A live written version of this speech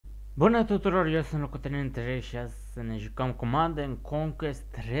Bună tuturor, eu sunt locotenent 3 și azi să ne jucăm comandă în Conquest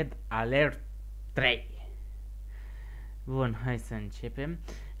Red Alert 3. Bun, hai să începem.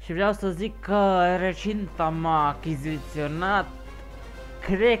 Și vreau să zic că recent am achiziționat,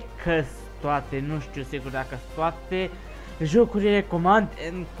 cred că toate, nu știu sigur dacă sunt toate, jocurile Command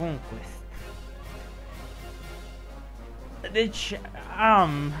and Conquest. Deci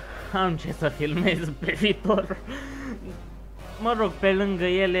am ce să filmez pe viitor. Mă rog, pe lângă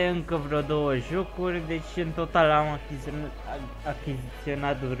ele încă vreo 2 jocuri, deci în total am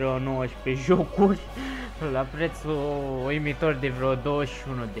achiziționat vreo 19 jocuri la prețul uimitor de vreo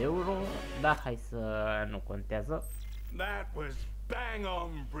 21 de euro, dar hai să nu contează. That was bang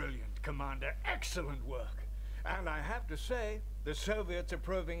on brilliant, Commander. Excellent work. And I have to say, the Soviets are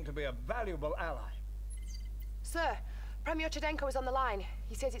proving to be a valuable ally. Sir, Premier Chedenko is on the line.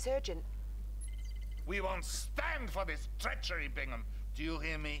 He says it's urgent. We won't stand for this treachery, Bingham. Do you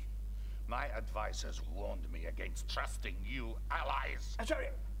hear me? My advisors warned me against trusting you allies. Sorry,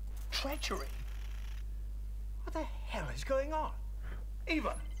 treachery? What the hell is going on?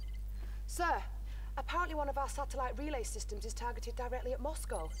 Eva! Sir, apparently one of our satellite relay systems is targeted directly at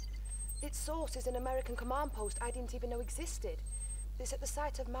Moscow. Its source is an American command post I didn't even know existed. It's at the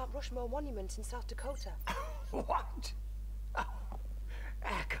site of Mount Rushmore Monument in South Dakota. What? Oh,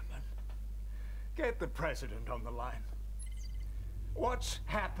 Ackerman. Get the President on the line. What's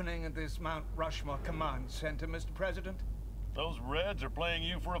happening at this Mount Rushmore Command Center, Mr. President? Those Reds are playing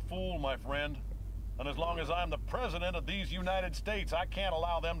you for a fool, my friend. And as long as I'm the President of these United States, I can't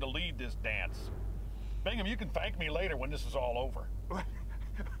allow them to lead this dance. Bingham, you can thank me later when this is all over.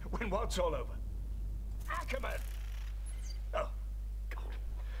 When what's all over? Ackerman! Oh, God.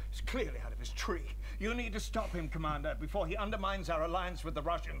 He's clearly out of his tree. You need to stop him, Commander, before he undermines our alliance with the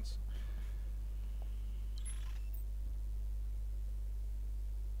Russians.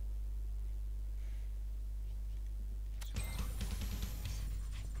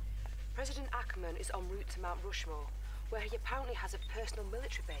 President Ackerman is en route to Mount Rushmore, where he apparently has a personal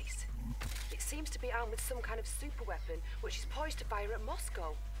military base. It seems to be armed with some kind of super weapon, which is poised to fire at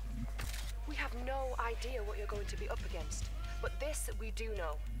Moscow. We have no idea what you're going to be up against, but this we do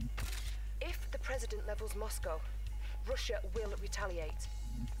know. If the President levels Moscow, Russia will retaliate.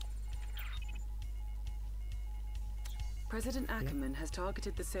 President Ackerman has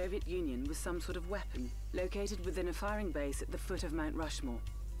targeted the Soviet Union with some sort of weapon, located within a firing base at the foot of Mount Rushmore.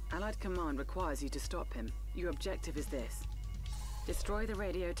 Allied command requires you to stop him. Your objective is this: destroy the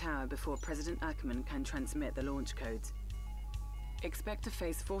radio tower before President Ackerman can transmit the launch codes. Expect to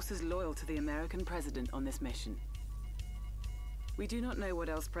face forces loyal to the American president on this mission. We do not know what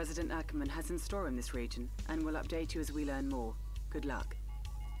else President Ackerman has in store in this region, and will update you as we learn more. Good luck.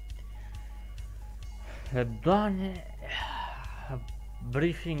 Doamne,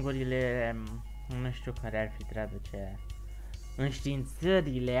 briefingurile, nu știu care ar fi traducerea.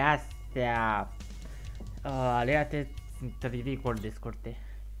 Înștiințările astea aliate sunt ridicol de scurte.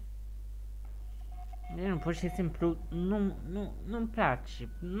 Pur și simplu nu-mi place.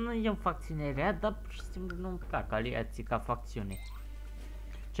 Nu e o facțiune rea, dar pur și simplu nu-mi plac aliații ca facțiune.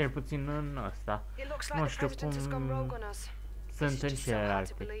 Cel puțin în ăsta. Nu știu cum sunt în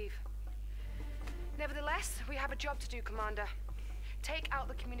celelalte. Nevertheless, we have a job to do, Commander. Take out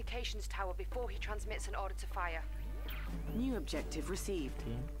the communications tower before he transmits an order to fire. New objective received.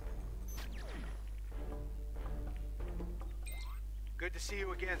 Good to see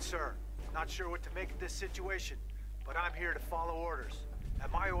you again, sir. Not sure what to make of this situation, but I'm here to follow orders.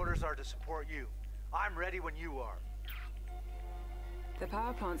 And my orders are to support you. I'm ready when you are. The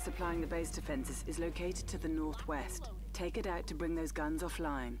power plant supplying the base defenses is located to the northwest. Take it out to bring those guns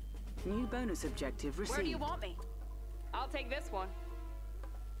offline. New bonus objective received. Where do you want me? I'll take this one.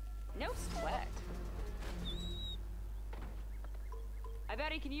 No sweat. I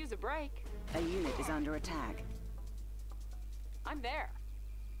bet he can use a break. A unit is under attack. I'm there.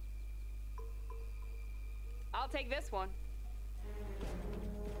 I'll take this one.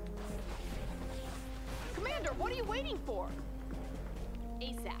 Commander, what are you waiting for?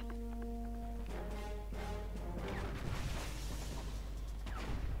 ASAP.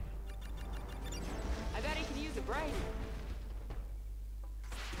 I bet he can use a break.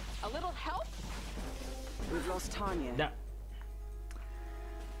 A little help? We've lost Tanya. Da.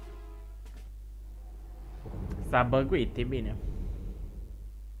 S-a băguit, e bine.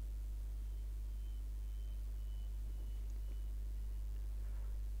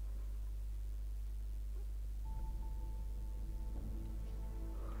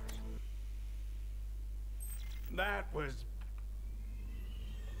 That was...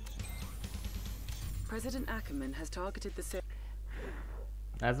 President Ackerman has targeted the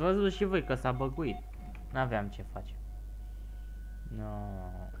Ați văzut și voi că s-a băguit. N-aveam ce face. No.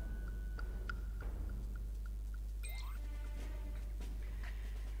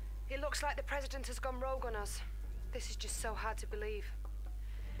 It looks like the President has gone rogue on us. This is just so hard to believe.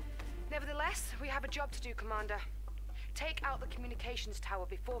 Nevertheless, we have a job to do, Commander. Take out the communications tower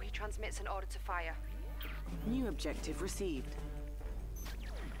before he transmits an order to fire. New objective received.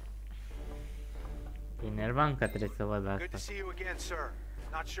 E enervant că trebuie să văd Good to asta. see you again, sir.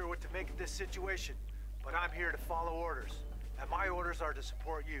 Not sure what to make of this situation, but I'm here to follow orders. And my orders are to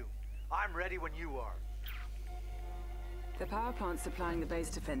support you. I'm ready when you are. The power plant supplying the base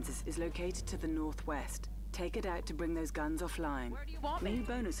defenses is located to the northwest. Take it out to bring those guns offline. Where do you want me? New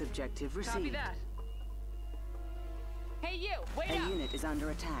bonus objective Copy received. that. Hey, you! Wait A up! unit is under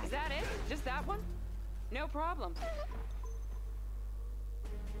attack. Is that it? Just that one? No problem.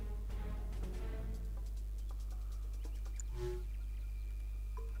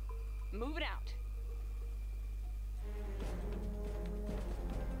 Move it out.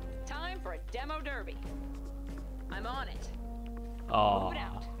 Time for a demo derby. I'm on it. Move it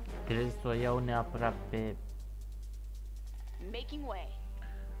out. Trebuie să o iau neapărat pe... Making way.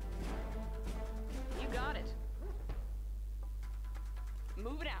 You got it.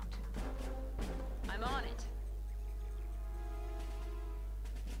 Move it out. I'm on it.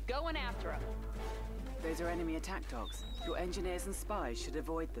 Going after him. Those are enemy attack dogs. Your engineers and spies should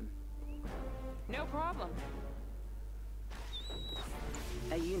avoid them. No problem.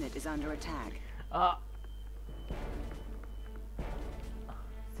 A unit is under attack.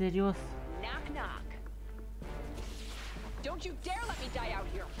 Serios? Knock knock. Don't you dare let me die out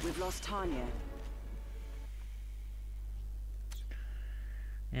here. We've lost Tanya.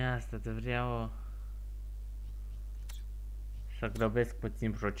 Ia asta, te vreau să grăbesc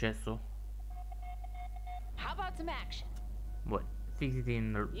puțin procesul. How about some action? Bun, fix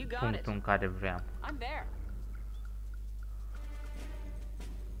din got punctul it. în care vreau. I'm there.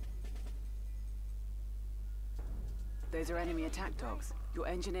 Those are enemy attack dogs. Your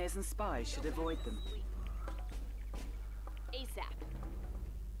engineers and spies should avoid them. ASAP.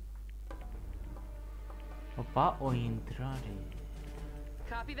 Opa, o intrare.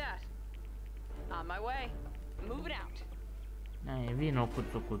 Copy that. On my way. Move it out. Ai, vino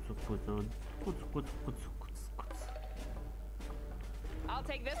cuțu. I'll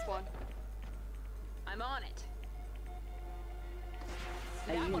take this one. I'm on it. A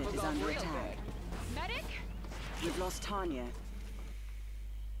That one unit will is go under real attack. good. Medic? We've lost Tanya.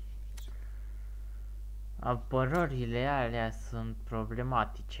 Apărările alea sunt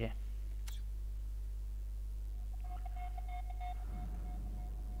problematice.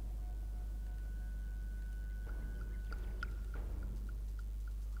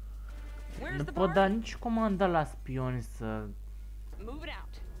 Where's Nu the pot bar? da nici comanda la spion să... Move it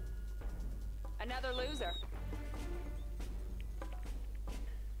out. Another loser.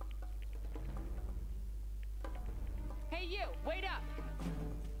 Hey you, wait up.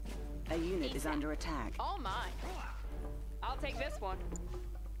 A unit is under attack. All mine. I'll take this one.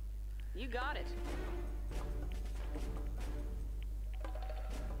 You got it.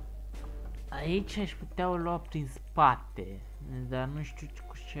 Aici aș putea o lua prin spate, dar nu știu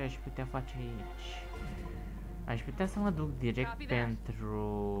cu ce aș putea face aici. Aș putea să mă duc direct pentru...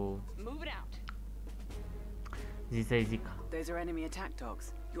 Move it out. Zi să-i zic. Those are enemy attack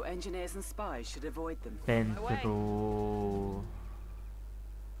dogs. Your engineers and spies should avoid them. Pentru...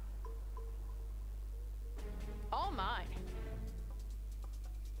 All mine.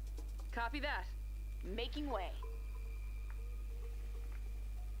 Copy that. Making way.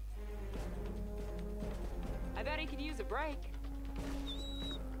 I bet he could use a break.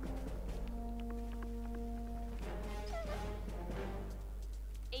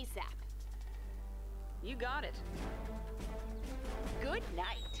 ASAP. You got it. Good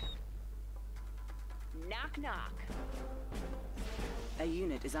night. Knock knock. A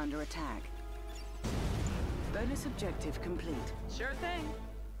unit is under attack. Bonus objective complete. Sure thing.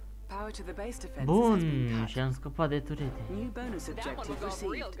 Power to the base defenses has been Bun, cut. și-am scăpat de turete. New bonus That one will objective go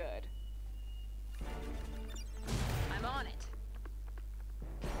real received. good. I'm on it.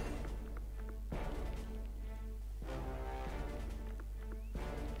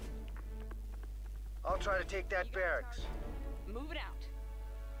 I'll try to take that barracks. Move it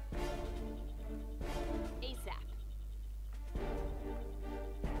out. ASAP.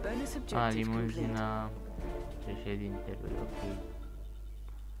 Bonus A, objective complete. limuzina președintelui, ok.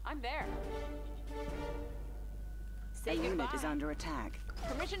 I'm there. A Say unit goodbye. is under attack.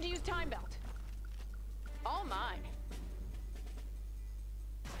 Permission to use time belt. All mine.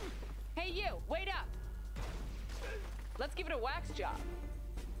 Hey you, wait up. Let's give it a wax job.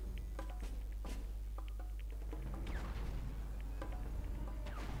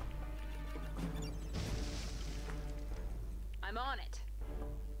 on it.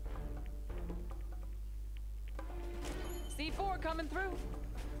 C4 coming through.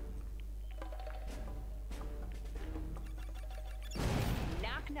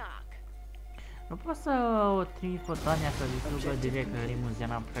 Knock knock. Nu pot să o trimit pe Tania să distrugă direct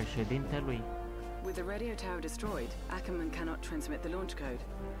limuzina președintelui? With the radio tower destroyed, Ackerman cannot transmit the launch code.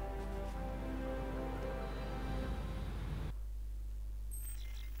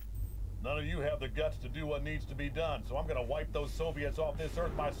 None of you have the guts to do what needs to be done, so I'm gonna wipe those Soviets off this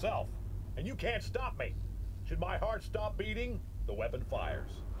earth myself. And you can't stop me. Should my heart stop beating, the weapon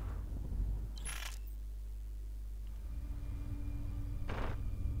fires.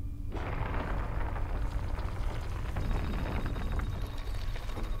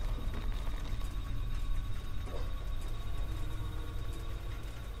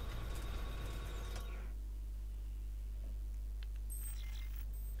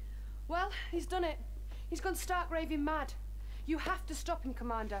 Well, he's done it. He's gone stark raving mad. You have to stop him,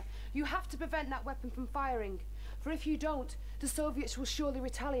 Commander. You have to prevent that weapon from firing. For if you don't, the Soviets will surely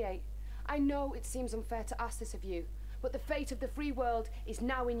retaliate. I know it seems unfair to ask this of you, but the fate of the free world is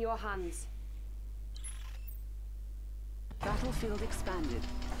now in your hands. Battlefield expanded.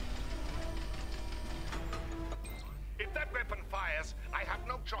 If that weapon fires, I have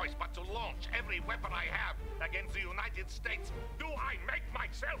no choice but to launch every weapon I have against the United States. Do I make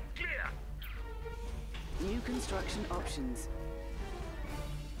myself clear? New construction options.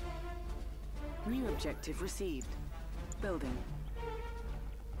 New objective received. Building.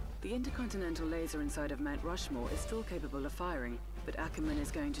 The intercontinental laser inside of Mount Rushmore is still capable of firing, but Ackerman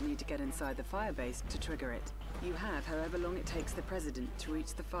is going to need to get inside the firebase to trigger it. You have however long it takes the President to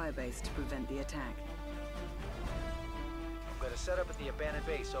reach the firebase to prevent the attack. I'm gonna set up at the abandoned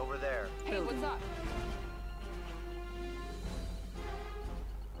base over there. Hey, what's up?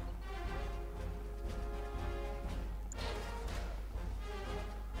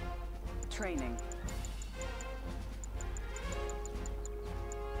 Training.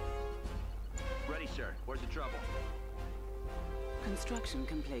 Ready, sir. Where's the trouble? Construction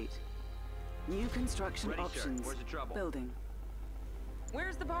complete. New construction Ready, options. sir. Where's the trouble? Building.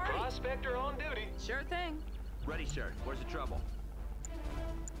 Where's the party? Prospector on duty. Sure thing. Ready, sir. Where's the trouble?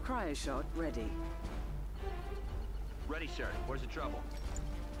 Cryoshot ready. Ready, sir. Where's the trouble?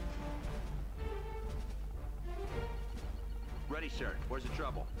 Ready, sir. Where's the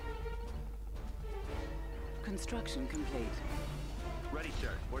trouble? Construction complete. Ready, sir.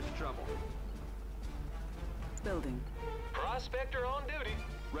 Where's the trouble? Building. Prospector on duty.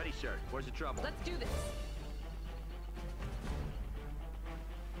 Ready, sir. Where's the trouble? Let's do this.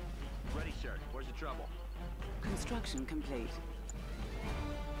 Ready, sir. Where's the trouble? Construction complete.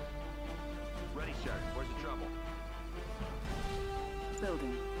 Ready, sir. Where's the trouble?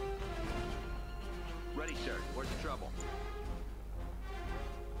 Building. Ready, sir. Where's the trouble?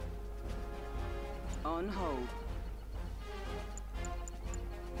 On hold.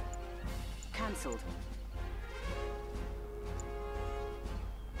 Cancelled.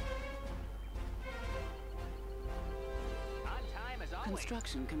 On time as always.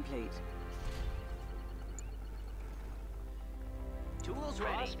 Construction complete. Tools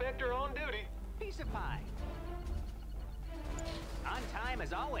ready. Prospector on duty. Piece of pie. On time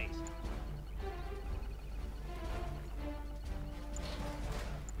as always.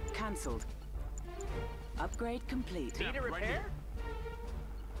 Cancelled. Upgrade complete. Need a repair?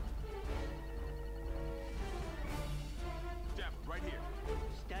 Jeff, right here.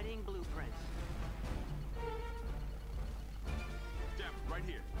 Studying blueprints. Jeff, right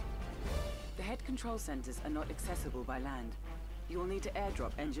here. The head control centers are not accessible by land. You will need to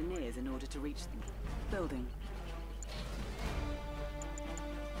airdrop engineers in order to reach them. Building.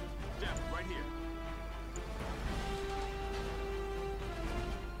 Jeff, right here.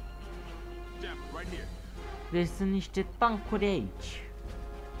 Jeff, right here. Deci sunt niște tancuri aici.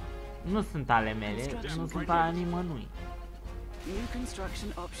 Nu sunt ale mele, nu sunt ale nimănui. New construction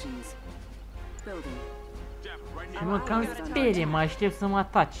options. Building. Jeff, right Și here. mă cam sperie, mă aștept să mă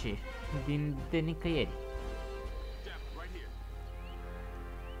atace de nicăieri. Jeff, right here.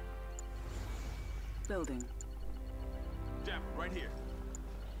 Building. Jeff, right here.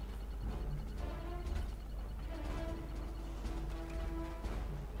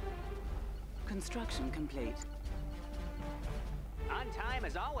 Construction complete. On time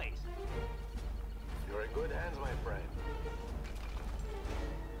as always. You're in good hands, my friend.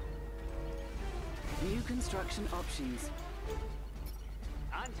 New construction options.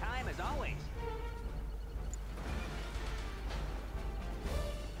 On time as always.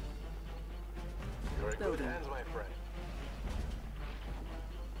 You're in good Building. hands, my friend.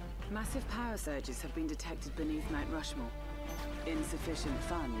 Massive power surges have been detected beneath Mount Rushmore. Insufficient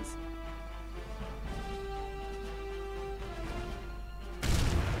funds.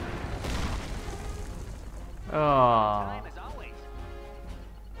 Oh. Time as always.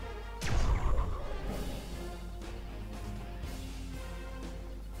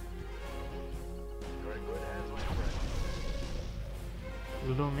 You're in good hands, my friend.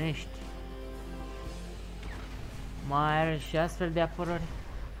 Glumești. Mai are și astfel de apărări.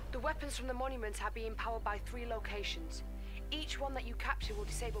 The weapons from the monument are being powered by 3 locations. Each one that you capture will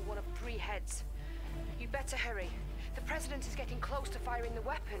disable one of 3 heads. You better hurry. The President is getting close to firing the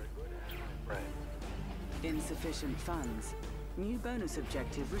weapon. Right. Insufficient funds. New bonus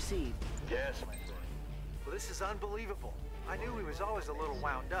objective received. Yes, my friend. Well, this is unbelievable. I knew he was always a little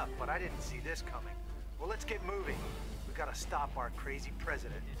wound up, but I didn't see this coming. Well, let's get moving. We gotta stop our crazy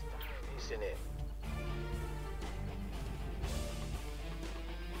president. Listen in.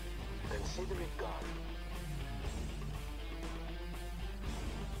 Consider it gone.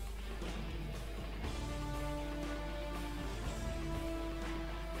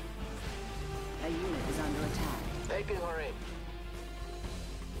 A unit is under attack. Taking her in.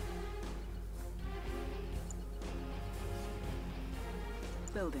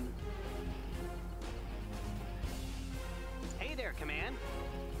 Building. Hey there, Command.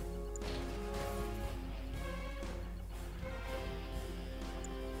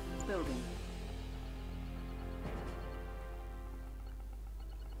 Building.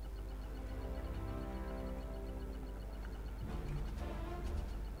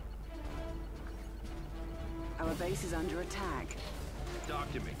 Our base is under attack.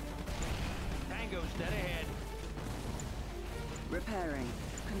 Talk to me. Tango's dead ahead. Repairing.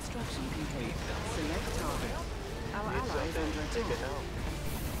 Construction complete. Select target. Our ally is under Take attack. it now.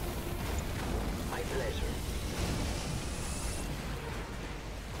 My pleasure.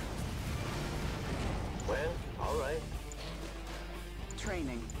 Well, all right.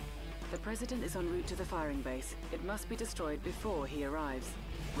 Training. The President is en route to the firing base. It must be destroyed before he arrives.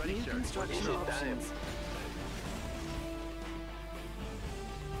 Ready, New sir. construction Is it time? options.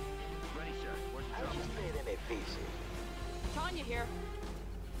 Ready, sir. Where's the I'll trouble? just pay them a visit. Tanya here.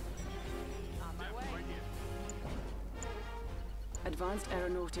 On my way. Advanced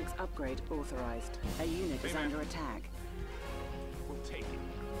aeronautics upgrade authorized. A unit is under attack. We'll take it.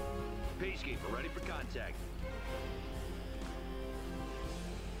 Peacekeeper, ready for contact.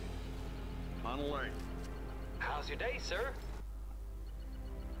 On alert. How's your day, sir?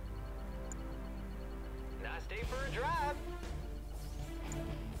 Nice day for a drive.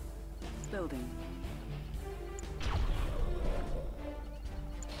 Building.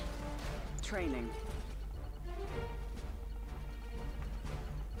 Training.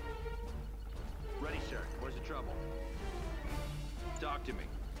 Ready, sir. Where's the trouble? Talk to me.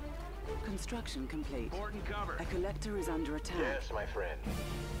 Construction complete. Port and cover. A collector is under attack. Yes, my friend.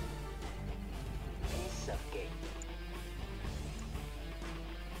 Piece of cake.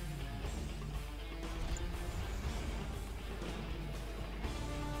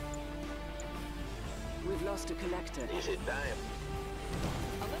 We've lost a collector. Is it time?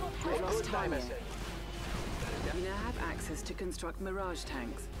 We've lost Good time, I Tanya. say. We now have access to construct Mirage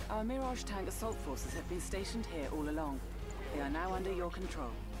tanks. Our Mirage tank assault forces have been stationed here all along. They are now under your control.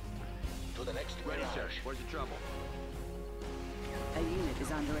 To the next Ready, sir. garage. Where's the trouble? A unit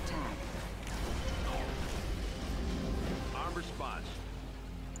is under attack. Armed response.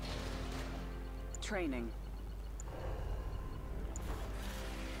 Training.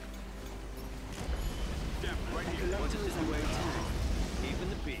 Right A here. What's collector the is under situation? attack. Keeping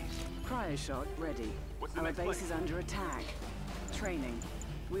the peace. Cryoshock ready. What's the Our next base place? is under attack. Training.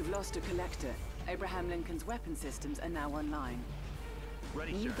 We've lost a collector. Abraham Lincoln's weapon systems are now online.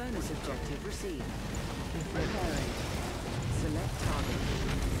 Ready, New sir. bonus objective received. Repairing. Select target.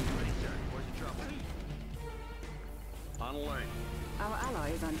 Ready, sir. Where's the trouble? On alert. Our ally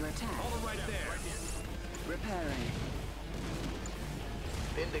is under attack. Hold it right there. Repairing.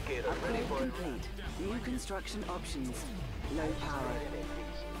 Indicator ready Upgrade for complete. New construction options. Low power.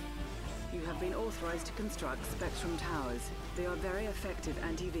 You have been authorized to construct Spectrum towers. They are very effective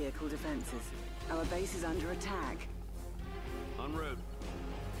anti-vehicle defenses. Our base is under attack. En route.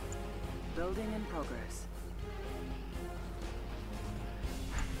 Building in progress.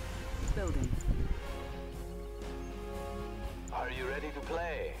 Building. Are you ready to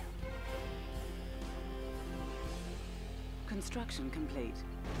play? Construction complete.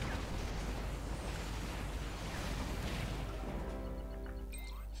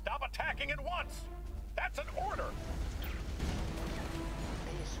 Stop attacking at once! That's an order!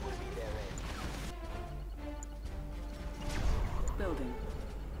 This will be their end. Building.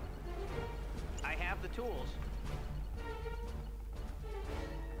 I have the tools.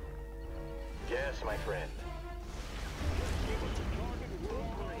 Yes, my friend.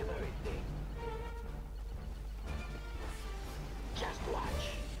 Everything. Just watch.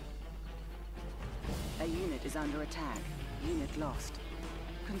 A unit is under attack. Unit lost.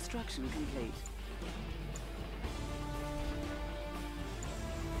 Construction complete.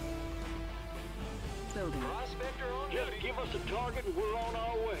 Building. Prospector on Just duty. give us a target and we're on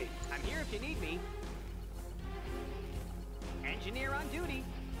our way. I'm here if you need me. Engineer on duty.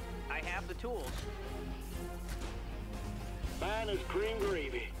 I have the tools. Fine as cream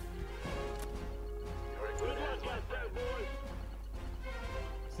gravy. You're a Good good luck ass, my out there, friend. boys.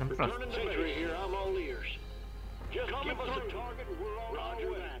 Some frost. Returning to Sentry here, I'm all ears. Just give us a target and we're on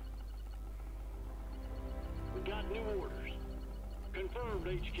our way. We got new orders. Confirmed,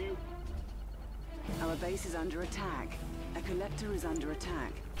 HQ. Our base is under attack. A collector is under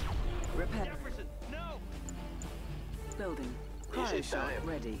attack. Repair. Jefferson, no! Building. This is Cryo shot time.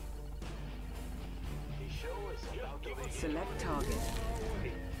 ready. The show is about to begin. Select target.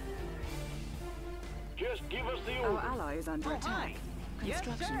 Just give us the Our order. ally is under Oh, attack. hi. Yes,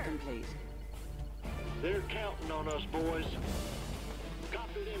 Construction sir. complete. They're counting on us, boys.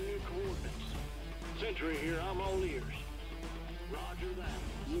 Copy them new coordinates. Sentry here, I'm all ears. Roger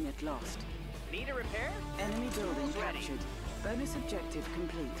that. Unit lost. Need a repair? Enemy building Tools ready. captured. Bonus objective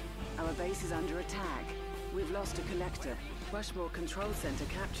complete. Our base is under attack. We've lost a collector. Rushmore Control Center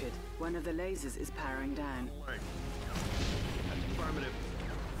captured. One of the lasers is powering down. That's affirmative.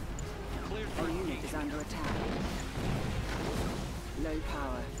 Cleared A for unit engagement. is under attack. Low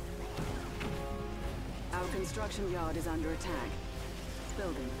power. Our construction yard is under attack.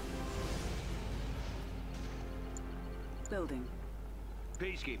 Building. Building.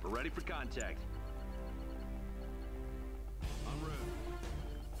 Peacekeeper, ready for contact. En route.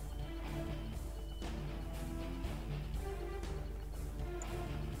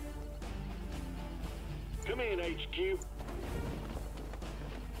 Come in, HQ.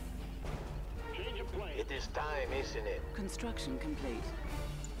 Change of plan. It is time, isn't it? Construction complete.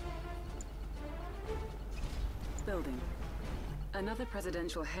 Building. Another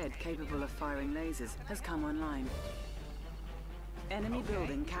presidential head capable of firing lasers has come online. Enemy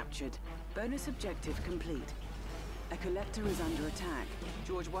building captured. Bonus objective complete. A collector is under attack.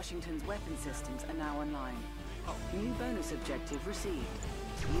 George Washington's weapon systems are now online. New bonus objective received.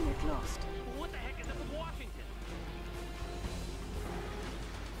 Unit lost. What the heck is up with Washington?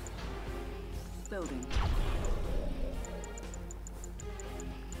 Building.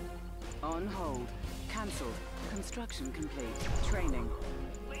 On hold. Cancelled. Construction complete. Training.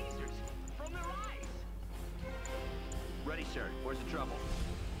 Lasers from their eyes. Ready, sir. Where's the trouble?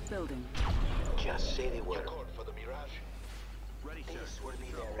 Building. Just say the word. Code for the Mirage. Ready, sir. This will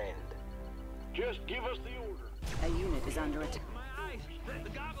be their end. Just give us the order. A unit is under attack. My eyes. The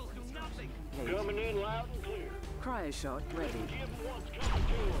goggles do nothing. Coming in loud and clear. Cryo shot ready. Give them what's coming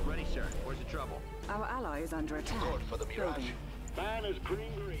to them. Ready, sir. Where's the trouble? Our ally is under attack. Code for the Mirage. Building. Fine as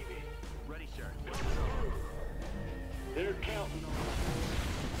cream gravy. Ready, sir. They're counting on us.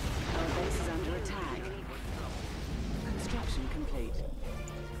 Our base is under attack. Construction complete.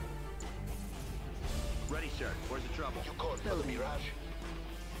 Ready, sir. Where's the trouble? You code for the Building. Mirage.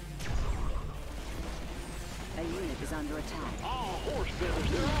 A unit is under attack. All horse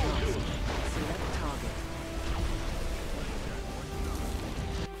feathers. They're all to us. Select target.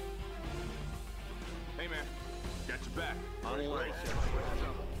 Hey, man. Got your back. On the way, sir.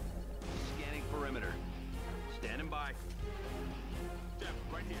 Scanning perimeter. Standing by. Jeff,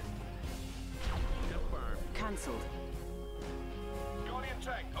 right here. Confirmed. Cancelled. Guardian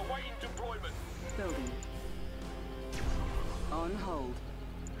tank, awaiting deployment. Building. On hold.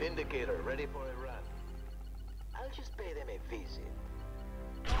 Vindicator, ready for a run. I'll just pay them a visit.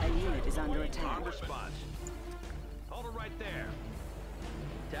 A unit is under On attack. response. Hold it right there.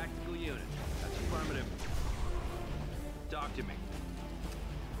 Tactical unit. That's affirmative. Talk to me.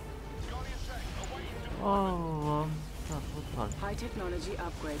 Guardian tank, awaiting deployment. Oh, total. High technology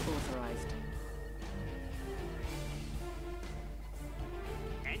upgrade authorized.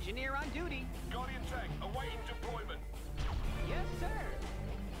 Engineer on duty. Guardian tank, awaiting deployment. Yes, sir.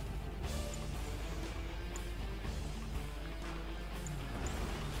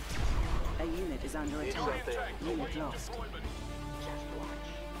 A unit is under It's attack. something. Unit lost. Deployment. Just watch.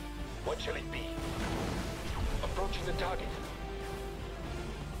 What shall it be? Approaching the target.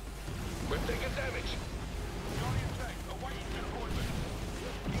 We're taking damage. Guardian tank, awaiting deployment.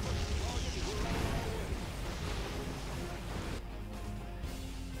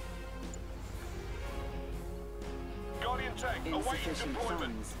 Guardian tank, awaiting Insufficient deployment.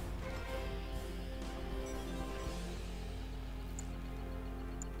 funds.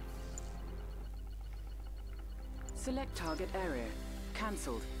 Select target area.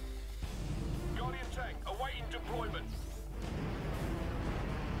 Cancelled. Guardian tank, awaiting deployment.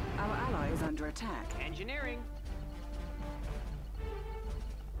 Our ally is under attack. Engineering.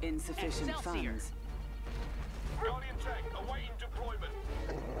 Insufficient Excelsior. funds. Guardian tank, awaiting deployment.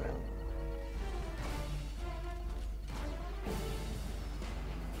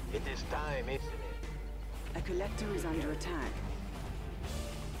 It is time, isn't it? A collector is under attack.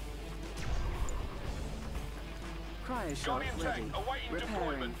 Cryoshock Guardian ready. tank, awaiting Repairing.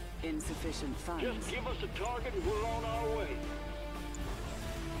 deployment. Insufficient funds. give us a target and we're on our way.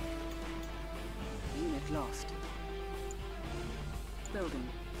 Unit lost. Building.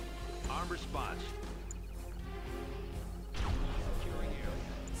 Arm response.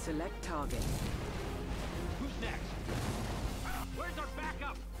 Select target. Who's next? Where's our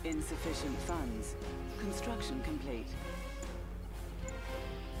backup? Insufficient funds. Construction complete.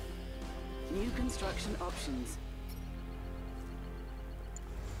 New construction options.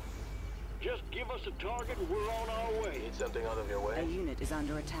 Just give us a target and we're on our way. Need something out of your A way? unit is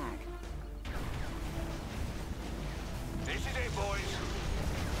under attack. This is it, boys.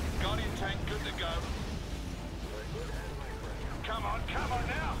 Guardian tank good to go. Come on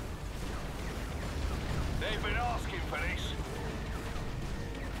now. They've been asking for this.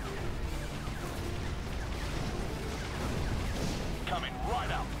 Coming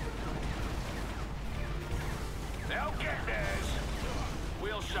right up. They'll get theirs.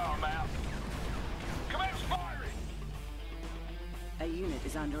 We'll show them out. Commence firing! A unit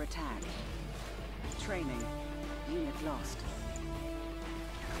is under attack. Training. Unit lost.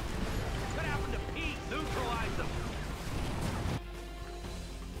 What happened to Pete? Neutralize them.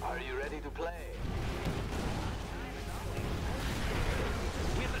 Are you ready to play?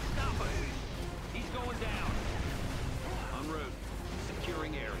 We have to stop him. He's going down. En route.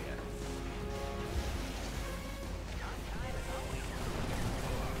 Securing area.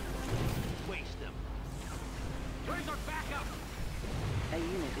 Waste them. Where's our backup? A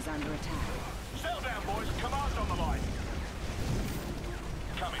unit is under attack. Settle down, boys. Command's on the line.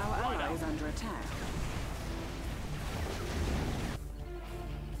 Coming Our right ally up. is under attack.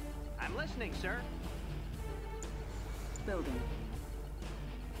 I'm listening, sir. Building.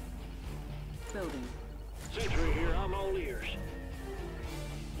 Building. Sentry here. I'm all ears.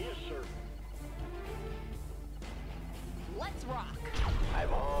 Yes, sir. Let's rock.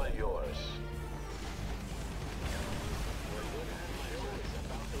 I'm all yours.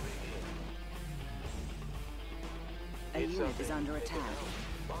 A unit is under attack.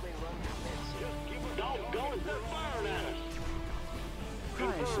 Doggone it, they're firing at us.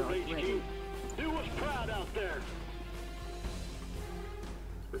 Cryoshock ready. Do us proud out there.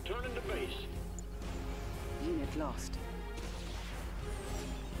 Returning to base. Unit lost.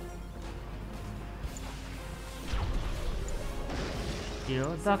 Io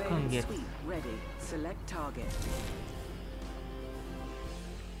da Surveillance kanget. sweep ready. Select target.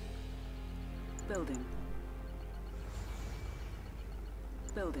 Building.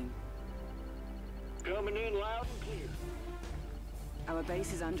 Building. Coming in loud and clear. Our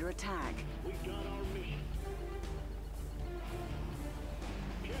base is under attack. We got our mission.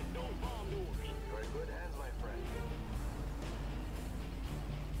 Check those bomb doors. You're in good hands, my friend.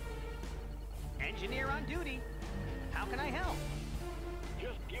 Engineer on duty. How can I help?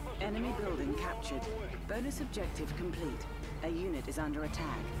 Just give us a Enemy target building and we're on captured. our way. Bonus objective complete. A unit is under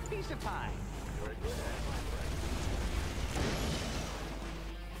attack. Piece of pie. You're in good hands, my friend.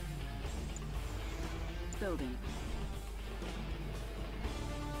 Building.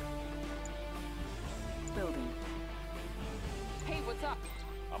 Building. Hey, what's up?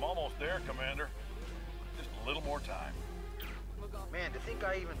 I'm almost there, Commander. Just a little more time. Man, to think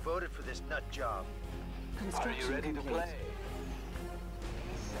I even voted for this nut job. Are you Construction ready to complete. play?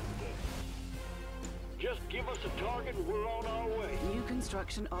 Just give us a target and we're on our way. New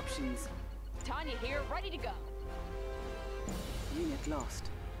construction options. Tanya here, ready to go. Unit lost.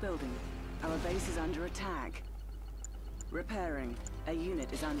 Building. Our base is under attack. Repairing. A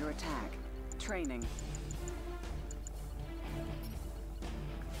unit is under attack. Training.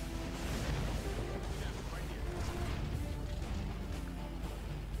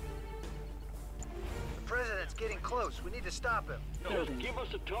 The president's getting close. We need to stop him. Building. Give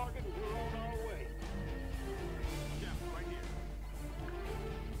us a target and we're on our way.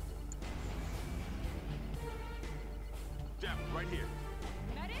 Right here.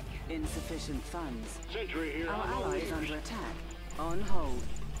 Medic? Insufficient funds. Sentry here. Our I'm all ally is ears. under attack. On hold.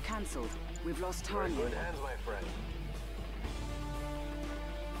 Cancelled. We've lost You're in Tanya. good hands, my friend.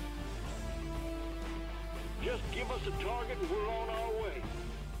 Just give us a target and we're on our way.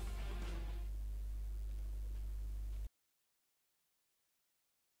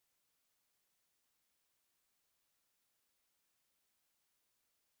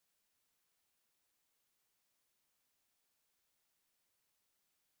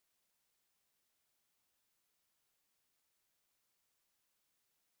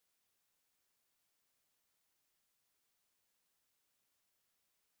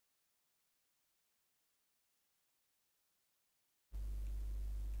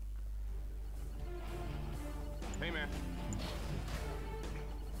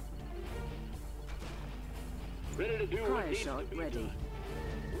 Ready to do what Prior needs shot to be ready. done.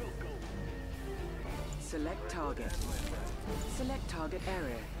 We'll go. Select target. Select target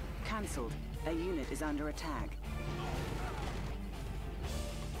area. Cancelled. A unit is under attack.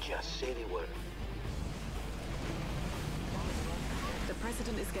 Just say the word. The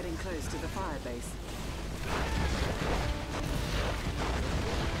President is getting close to the firebase.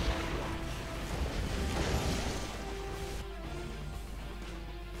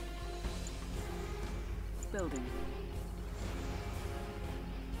 Building.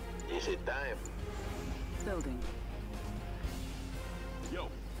 Is it time? Building. Yo.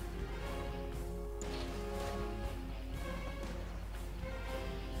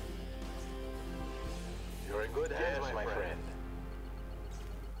 You're in good hands, my friend.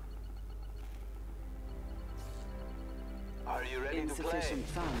 Are you ready to play? Insufficient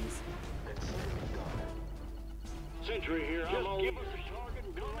funds. Sentry here. I'm on. Give us a target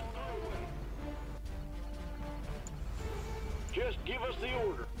and come on our way. Just give us the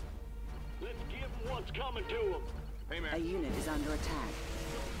order. Let's give them what's coming to them. Hey, A man. unit is under attack.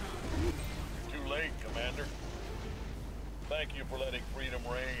 Too late, Commander. Thank you for letting freedom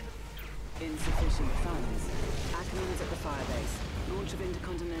reign. Insufficient funds. Ackerman is at the firebase. Launch of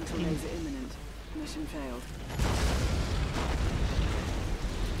intercontinental laser imminent. Mission failed.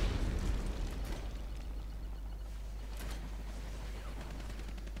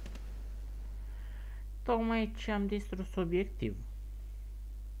 Tocmai ce am distrus obiectiv.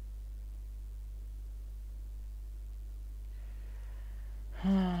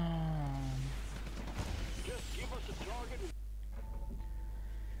 Just give us a target.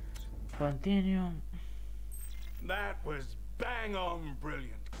 Continue. That was bang on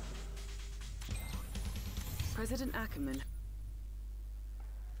brilliant. President Ackerman.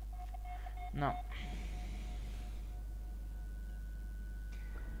 No.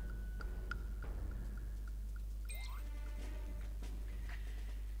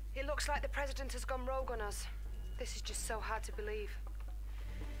 It looks like the President has gone rogue on us. This is just so hard to believe.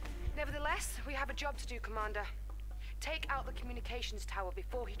 Nevertheless, we have a job to do, Commander. Take out the communications tower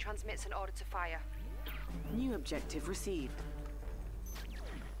before he transmits an order to fire. New objective received.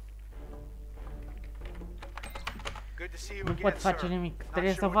 Good to see you Nu again, pot face sir. nimic. Not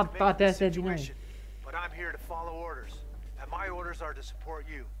Trebuie sure să what fac to make of toate the astea din nou. situation, but I'm here to follow orders. And my orders are to support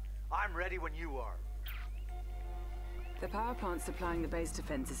you. I'm ready when you are. The power plant supplying the base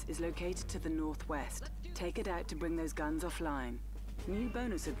defenses is located to the northwest. Take it out to bring those guns offline. New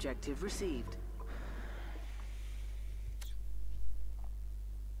bonus objective received.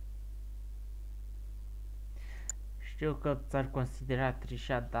 Știu că ți-ar considera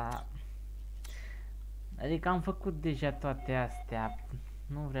trișat, dar... Adică am făcut deja toate astea.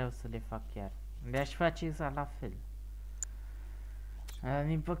 Nu vreau să le fac chiar. Le-aș face exact la fel. Dar,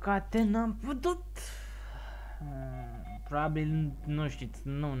 din păcate n-am putut. Probabil nu știți,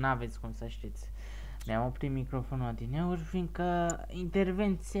 nu aveți cum să știți. Mi-am oprit microfonul adineauri, fiindcă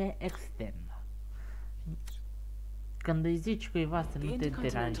intervenție externă. Când îi zici cuiva să nu te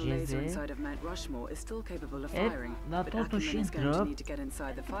deranjeze, dar totuși intră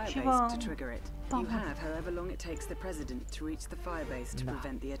ceva... You have however long it takes the President to reach the firebase to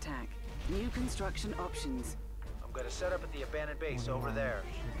prevent the attack. New construction options. I'm gonna set up at the abandoned base over there.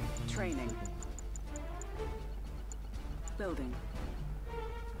 Training. Building.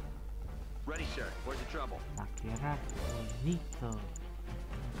 Ready, sir. Where's the trouble? Dacă era unită,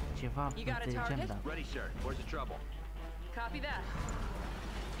 ceva de agenda. Ready, sir. Where's the trouble? Copy that.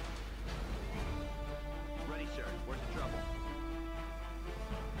 Ready, sir. Where's the trouble?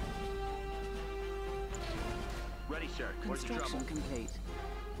 Ready, sir. Where's the Construction trouble? complete.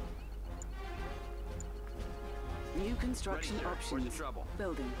 New construction Ready, sir. Where's options. the trouble?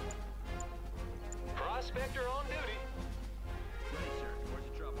 Building. Prospector on duty. Ready, sir. Where's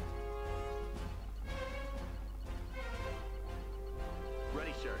the trouble?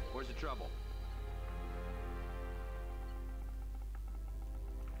 Ready, sir. Where's the trouble?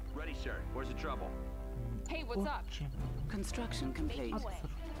 Ready, sir. Where's the trouble? Hey, what's up? Construction complete.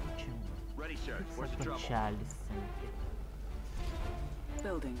 Ready, sir. Where's the trouble?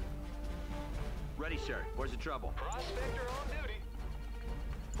 Building. Ready, sir. Where's the trouble? Prospector on duty.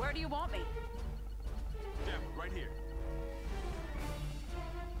 Where do you want me? Jeff, right here.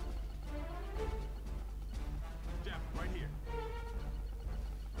 Jeff, right here.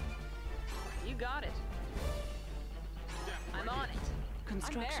 You got it. Jeff, I'm on it.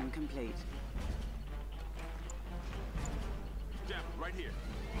 Construction complete. Jeff, right here.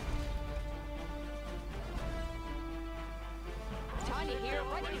 Tanya here,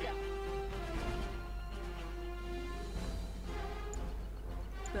 ready to go.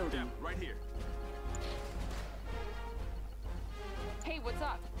 Building. Jeff, right here. Hey, what's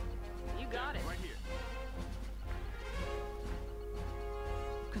up? You got it. Right here.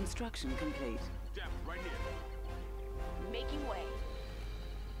 Construction complete. Jeff, right here. Making way.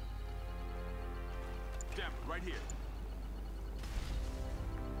 Jeff, right here.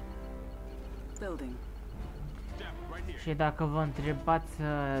 Building. Jeff, right here. Și dacă vă întrebați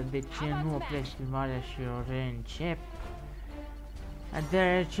de ce nu opresc filmarea și o reîncep,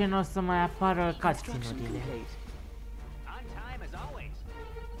 deoarece nu o să mai apară cutscene-urile. On time as always.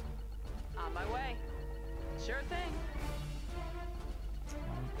 On my way. Sure thing.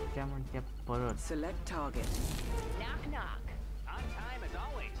 Ce-am apărut. Select target. Knock knock. On time as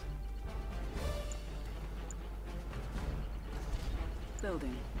always.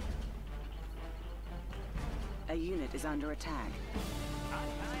 Building. A unit is under attack.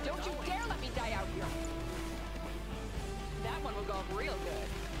 Don't you dare let me die out here. That one will go real good.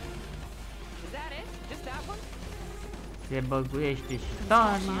 Is that it? Just that one? Se băguiește și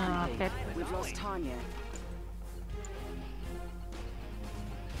Tania pe... We've lost Tanya.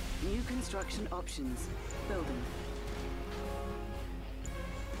 New construction options. Building.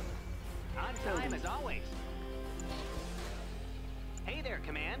 On time as always. Hey there,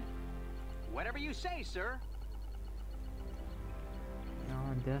 Command. Whatever you say, sir. No,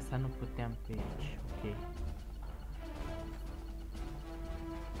 de asta nu puteam pe aici. Ok.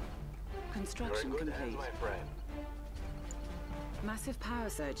 Construction complete. Massive power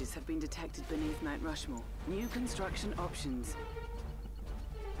surges have been detected beneath Mount Rushmore. New construction options.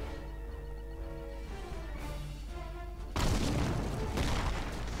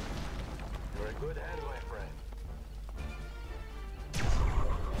 You're in good hands, my friend.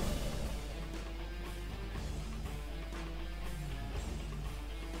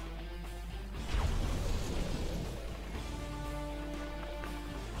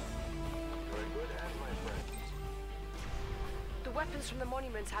 You're in good hands, my friend. The weapons from the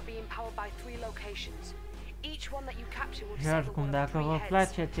monuments are being powered by 3 locations. Each one that you capture will Și disable oricum, one of dacă 3 vă heads.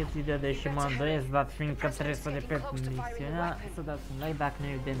 place acest video, deși mă îndoiesc, dat fiindcă trebuie să repet misiunea, să dați un like, dacă nu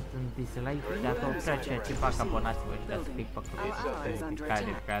evident un dislike, și dacă vă place ce fac, abonați-vă și dați click pe clopoțelul de notificare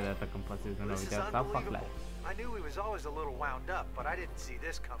de fiecare dată când postez un nou This is video sau fac unbelievable. live. I knew he was always a little wound up, but I didn't see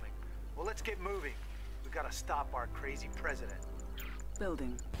this coming. Well, let's get moving. We gotta stop our crazy president.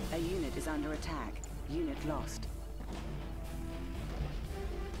 Building. A unit is under attack. Unit lost.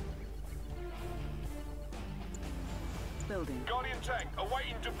 Building. Guardian tank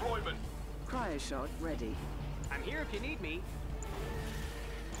awaiting deployment. Cryo shot ready. I'm here if you need me.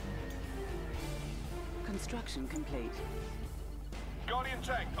 Construction complete. Guardian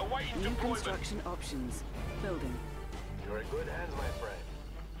tank awaiting New deployment. construction options. Building. You're in good hands, my friend.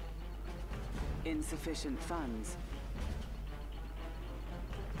 Insufficient funds.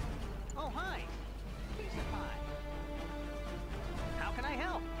 Oh, hi. Pizza pie. How can I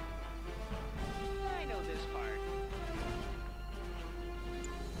help? I know this part.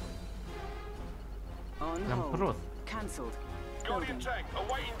 On L-am hold. prost. Cancelled. Guardian Building. tank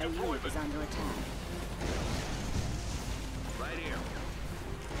awaiting A unit deployment. is under attack. Right here.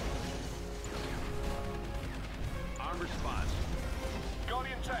 Arm response.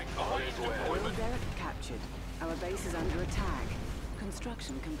 Guardian tank All awaiting is well. Oil deployment. derrick captured. Our base is under attack.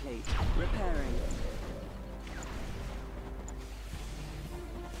 Construction complete. Repairing.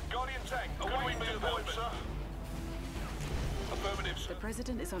 Guardian tank awaiting deployment, sir. Affirmative, sir. The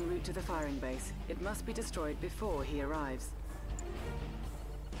President is en route to the firing base. It must be destroyed before he arrives.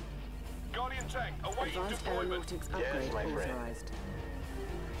 Guardian tank awaiting Advanced deployment. aeronautics upgrade my friend. authorized.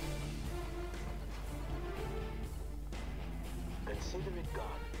 Consider it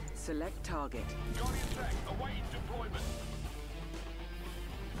gone. Select target. Guardian tank awaiting deployment.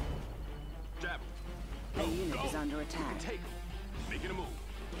 Jeff, A unit is under attack. take him. Making a move.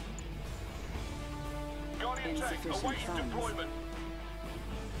 Guardian tank Insufficient awaiting funds. deployment.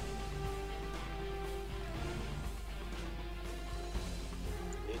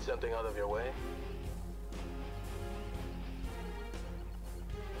 Need something out of your way?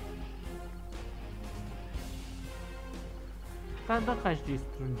 Dar dacă aș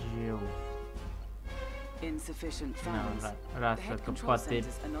distrunge eu... Insufficient Nu, funds. The lasă head că control poate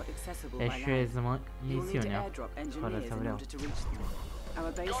centers are not accessible by land. eșuez You will need to misiunea, airdrop fără engineers să in vreau. order to reach them.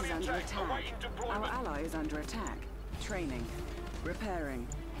 Our base is under attack. Our ally is under attack. Training. Repairing.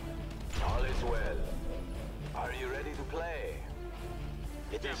 All is well. Are you ready to play?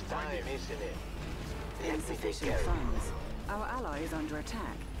 It is time, isn't it? Let me take Insufficient care of you. funds. Our ally is under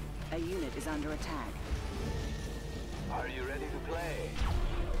attack. A unit is under attack. Are you ready to play?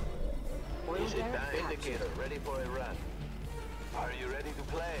 Oil Is it derrick time captured. indicator ready for a run? Are you ready to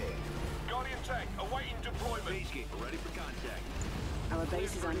play? Guardian tank awaiting deployment. Base gate ready for contact. Our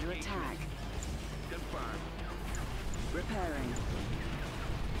base is under attack. Confirmed. Repairing.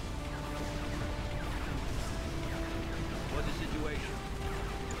 What's the situation?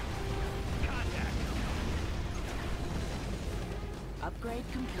 Contact! Upgrade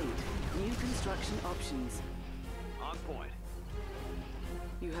complete. New construction options. On point.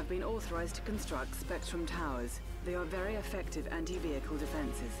 You have been authorized to construct Spectrum towers. They are very effective anti-vehicle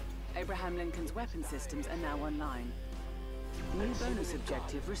defenses. Abraham Lincoln's weapon systems are now online. New bonus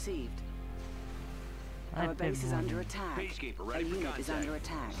objective received. Our base is under attack. Peacekeeper, A ready for unit contact. is under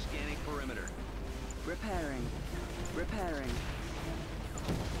attack. Scanning perimeter. Repairing. Repairing.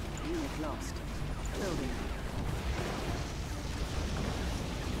 Unit lost. Building.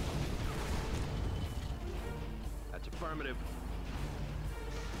 That's affirmative.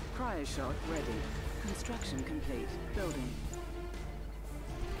 Cryoshock ready. Construction complete. Building.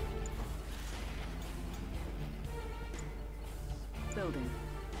 Building.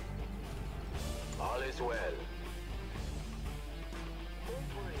 All is well. Don't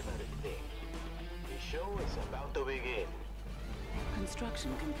worry about a thing. The show is about to begin.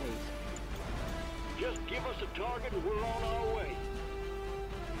 Construction complete. Just give us a target and we're on our way.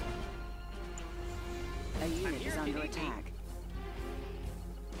 A unit is under attack.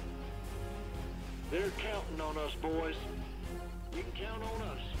 They're counting on us, boys. You can count on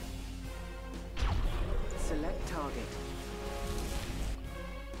us. Select target.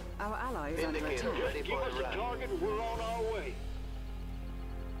 Our ally is under Indicator attack. ready Give for us a a run. target and we're on our way.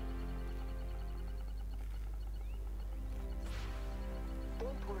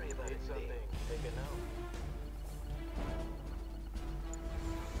 Don't worry about it. Something taken out.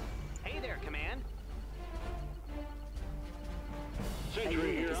 Hey there, Command. Sentry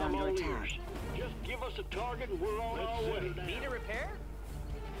unit here, is I'm under all attack. ears. Just give us a target and we're on our way. Need a repair?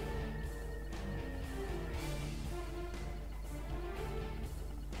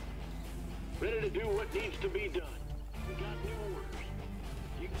 Ready to do what needs to be done. We got new orders.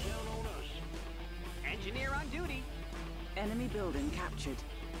 You can count on us. Engineer on duty. Enemy building captured.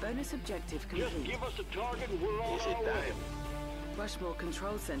 Bonus objective Just complete. give us a target and we're on Is our it way. time? Rushmore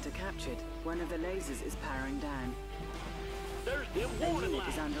control center captured. One of the lasers is powering down. There's them A warning unit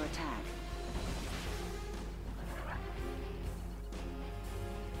is lights. under attack.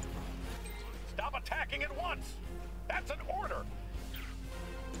 Stop attacking at once! That's an order!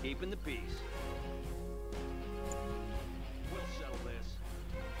 Keeping the peace. We'll settle this.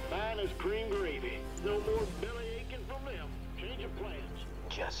 Fine as cream gravy. No more belly aching from them. Change of plans.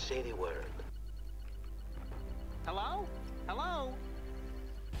 Just say the word. Hello? Hello?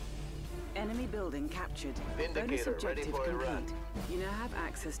 Enemy building captured. Bonus Vindicator, ready objective for a complete. run. You now have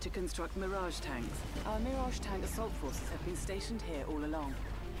access to construct Mirage tanks. Our Mirage tank assault forces have been stationed here all along.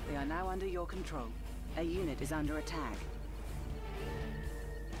 They are now under your control. A unit is under attack.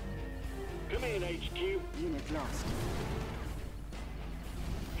 Come in, HQ. Unit lost.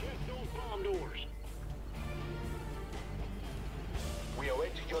 Check those bomb doors. We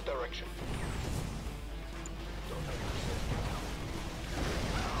await your direction.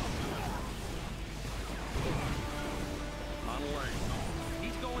 On alert.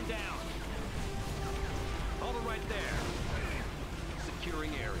 He's going down. Hold it right there.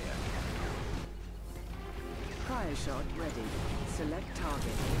 Securing area. Cryoshock ready. Select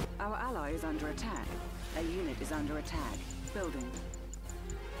target. Our ally is under attack. A unit is under attack. Building.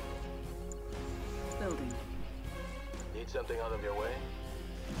 Building. Need something out of your way?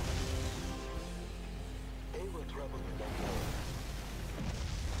 They will trouble you no more.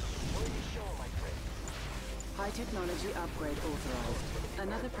 What are you showing, my friend? High technology upgrade authorized.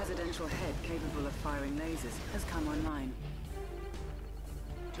 Another presidential head capable of firing lasers has come online.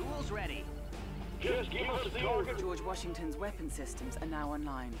 Tools ready. Just give us a target. George Washington's weapon systems are now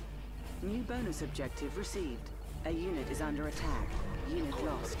online. New bonus objective received. A unit is under attack. Unit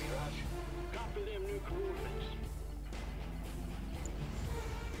lost. Copy them new coordinates.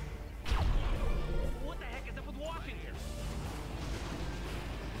 What the heck is up with Washington?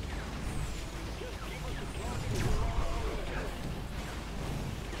 Just give us a target and we're on our way.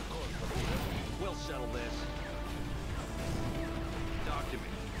 We'll settle this. Talk to me.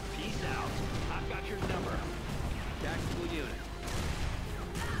 Peace out. I've got your number. Tactical unit.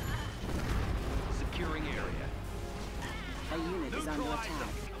 Securing area. A unit is under Neutralize attack.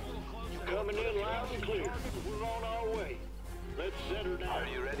 them. Coming in loud and clear. We're on our way. Let's set her down. Are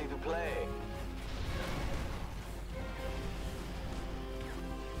you ready to play?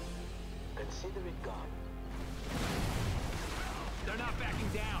 Consider it gone. They're not backing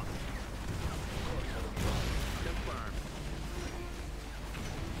down. Confirmed.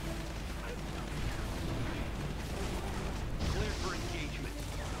 Cleared for engagement.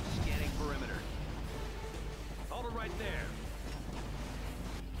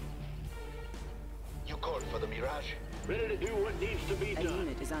 Mirage? Ready to do what needs to be A done.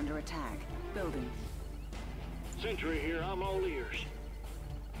 unit is under attack. Building. Sentry here, I'm all ears.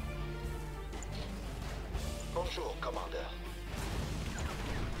 Bonjour, Commander.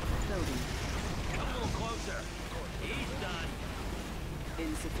 Building. Come a little closer. He's done.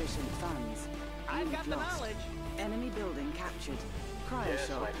 Insufficient funds. I've Unit got the lost. knowledge. Enemy building captured. Cryo Yes,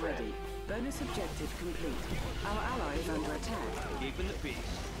 shot my friend. ready. Bonus objective complete. Our ally is under attack. Keeping the peace.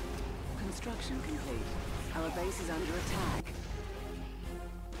 Construction complete. Our base is under attack.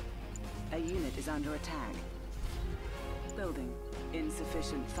 A unit is under attack. Building.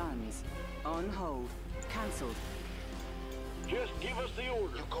 Insufficient funds. On hold. Cancelled. Just give us the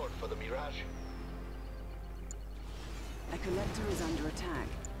order. You called for the Mirage? A collector is under attack.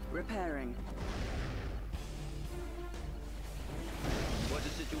 Repairing. What's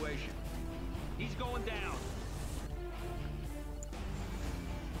the situation? He's going down.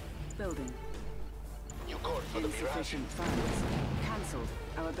 Building. You called for the Mirage? Insufficient funds. Cancelled.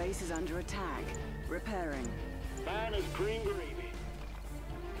 Our base is under attack. Repairing. Fine as cream gravy.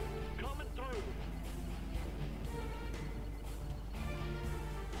 Coming through.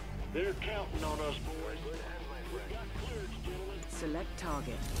 They're counting on us, boys. We got clearance, gentlemen. Select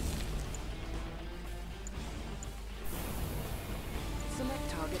target. Select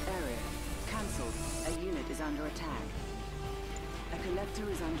target area. Cancelled. A unit is under attack. A collector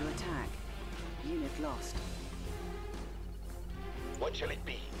is under attack. Unit lost. What shall it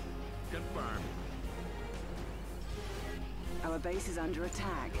be? Confirmed. Our base is under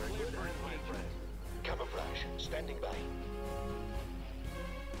attack. Camouflage, standing by.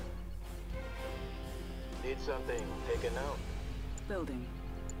 Need something taken out? Building.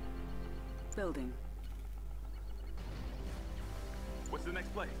 Building. What's the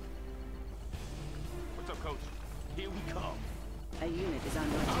next play? What's up, Coach? Here we come. A unit is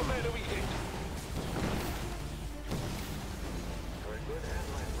under How attack. many do we hit? You're in good hands,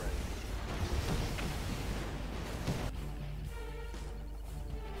 my friend.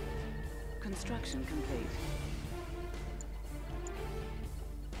 Construction complete.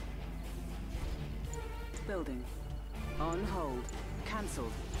 Building. On hold.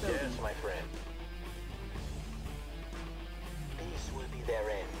 Cancelled. Building. Yes, my friend. This will be their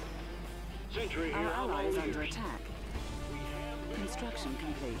end. Sentry here, Our I'm ally all is under ears. attack. Construction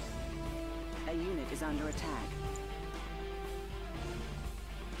complete. A unit is under attack.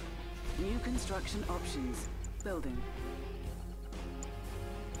 New construction options. Building.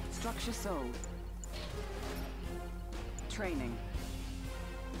 Structure sold. Training.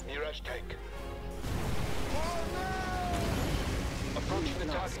 Mirage tank. Approaching the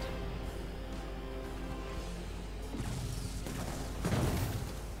Unit lost. target.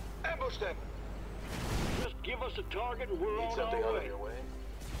 Ambush them! Just give us a target and we're Need on something our out of way. your way?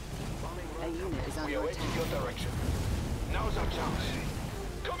 A unit is We under await attack. your direction. Now's our chance.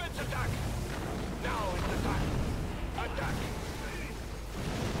 Commence attack! Now is the time. Attack!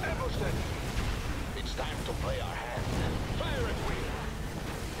 Ambush them! It's time to play our hand. Fire at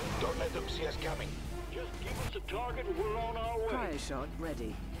will! Don't let them see us coming. Just give us a target and we're on our way. Cryo shot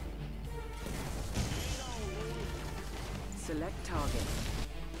ready. Select target.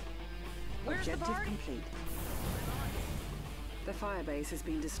 Where's the Objective party? complete. The firebase has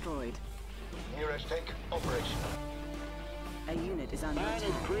been destroyed. Mirage tank operational. A unit is under Mine is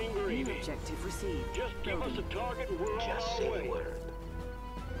attack. green gravy. New objective received. Just give us a target and we're on Just our say way. the word.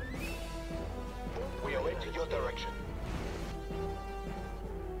 We await your direction.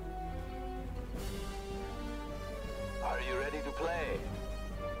 Are you ready to play?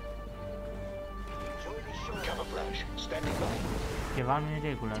 Camouflage, standing by. Ceva nu e în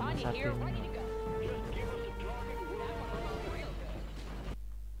regulă, nu Tanya s-a here, ready terminat. to go. Just give us a target and we're That on one will our go way. real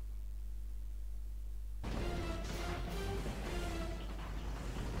good.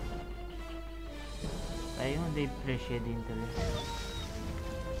 Dar unde-i președintele?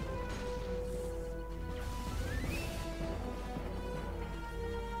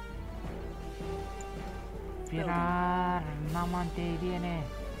 Pirar, Namante viene.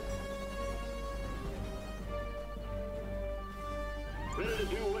 Ready to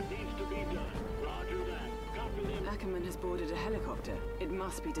do what needs to be done. Roger that. Copy them. Ackerman has boarded a helicopter. It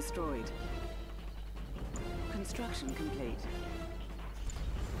must be destroyed. Construction complete.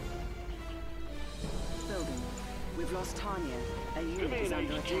 Building. We've lost Tanya. A unit is in,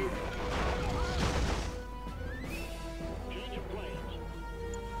 under HQ. attack. Change of plans.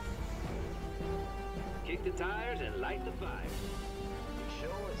 Kick the tires and light the fires. The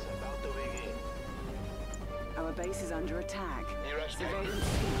show is about to begin. Our base is under attack. Mirage tank. Surveillance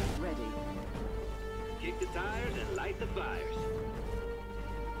suite ready. Kick the tires and light the fires.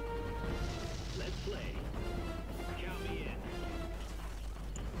 Let's play.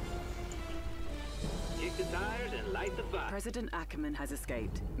 the tires and light the fire. President Ackerman has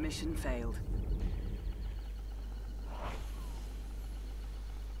escaped. Mission failed.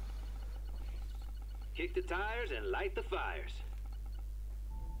 Kick the tires and light the fires.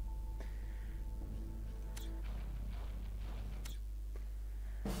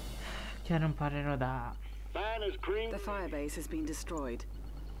 Chiar îmi pare rău, dar... Fine as cream. The firebase has been destroyed.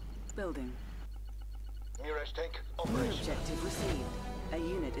 Building. Mirage tank New operation. objective received. A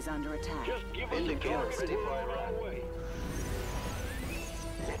unit is under attack. Just give us a Indicator target and stay we're on right our way.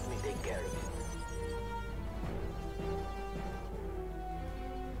 Let me take care of it.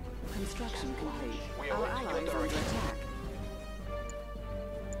 Construction complete. We Our await your ally is under direction. attack.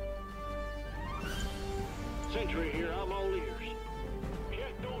 Sentry here, I'm all ears.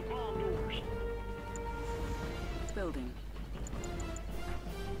 Check those bomb doors. Building.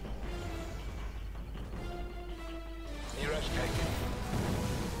 Mirage tank.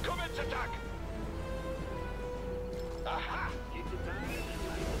 Commence attack! Aha! Kick the tires and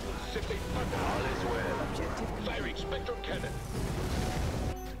light the fire. Sifting thunder. All is well. Objective complete. Firing spectrum cannon.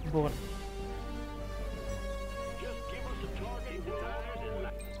 Bun. Just give us a target and we're on our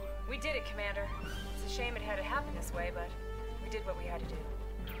way. We did it, Commander. It's a shame it had to happen this way, but we did what we had to do.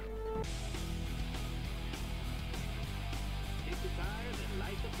 Kick the tires and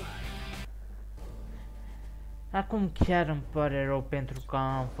light the fire. Acum chiar îmi pare rău pentru că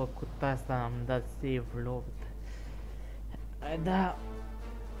am făcut asta, am dat save load. Da,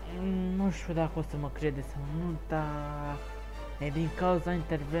 nu știu dacă o să mă crede sau nu, dar e din cauza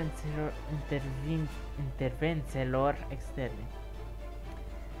intervențiilor externe.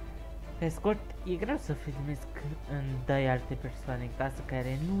 Pe scurt, e greu să filmezi când îmi dai alte persoane în casă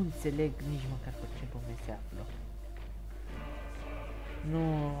care nu înțeleg nici măcar pe ce lume se află. Nu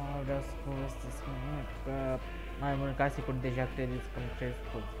vreau să povestesc mai mult, că mai mult ca sigur deja credeți că îmi cer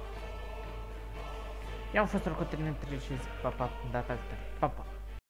scuze. Eu am fost Rocotenent și zic pa pa, data asta, pa pa.